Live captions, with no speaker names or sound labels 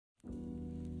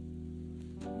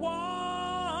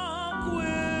Walk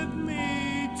with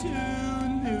me to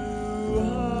New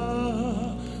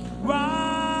Horizons.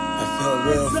 I felt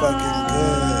real fucking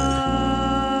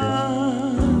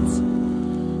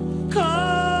good.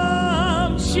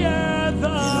 Come share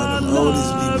the them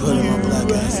oldies be putting my black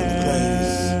ass in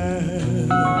place.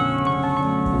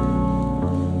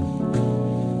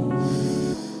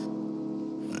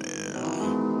 Yeah.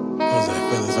 What was that,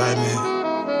 fellas? Right, man?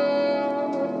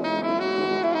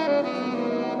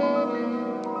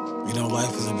 You know,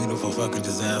 life is a beautiful fucking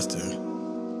disaster.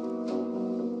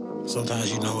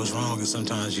 Sometimes you know what's wrong and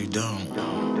sometimes you don't.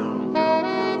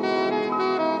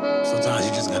 Sometimes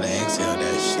you just gotta exhale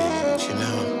that shit, you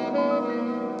know?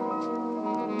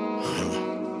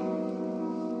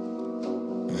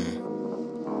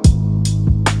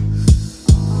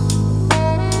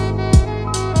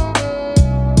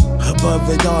 Above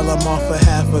it all, I'm off a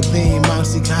half a beam.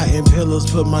 Moxie cotton pillows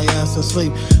put my ass to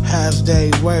sleep. Half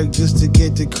day work just to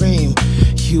get the cream.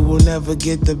 You will never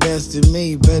get the best of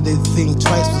me. Better think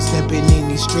twice when stepping in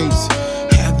these streets.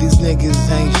 Half these niggas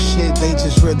ain't shit, they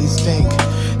just really stink.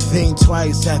 Think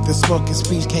twice after smoking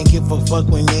speech. Can't give a fuck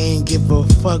when they ain't give a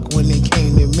fuck when it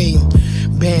came to me.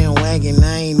 Bandwagon,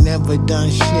 I ain't never done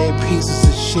shit. Pieces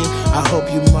of shit, I hope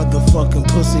you motherfucking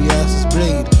pussy asses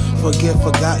bleed.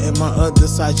 Forgotten my other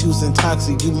side, choosing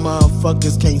toxic. You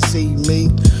motherfuckers can't see me.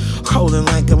 Rolling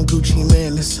like I'm Gucci,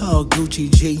 man, it's all Gucci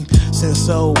G. Since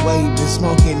old Wavy, been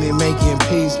smoking and making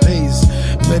peace.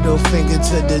 Middle finger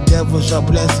to the devil, your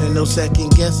blessing. No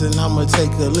second guessing, I'ma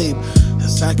take a leap. A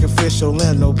sacrificial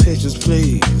lamb, no pictures,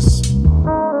 please.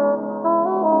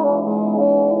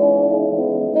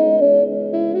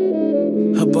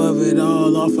 Above it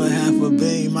all, off a half a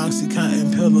beam. Moxie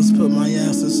cotton pillows put my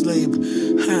ass to sleep.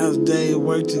 Half day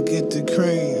work to get the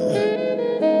cream.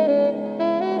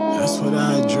 That's what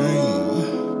I dream.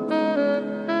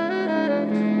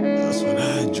 That's what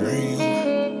I dream.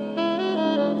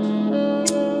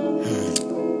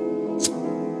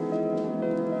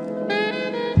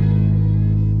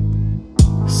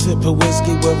 Sip of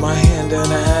whiskey with my hand in her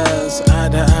ass. Eye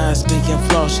to eye, speaking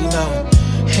floss, you know.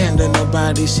 Hand on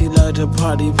nobody, she love to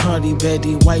party.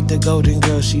 Betty White, the golden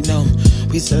girl, she know.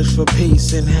 We search for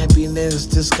peace and happiness,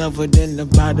 discovered in the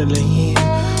bottle of hen.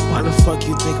 Why the fuck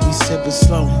you think we sippin'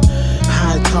 slow?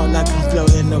 High talk like I'm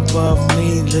floating above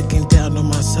me, looking down on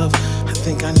myself. I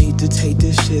think I need to take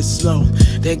this shit slow.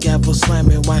 That gavel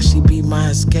slamming, why she be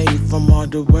my escape from all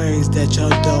the words that y'all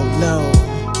don't know.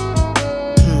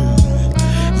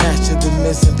 Match to the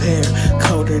missing pair,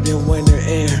 colder than winter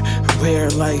air, rare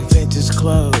like vintage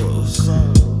clothes.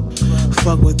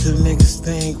 Fuck what the niggas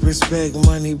think, respect,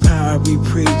 money, power, we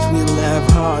preach. We laugh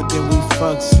hard, then we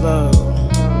fuck slow.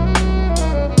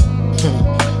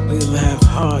 We laugh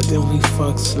hard, then we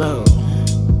fuck slow.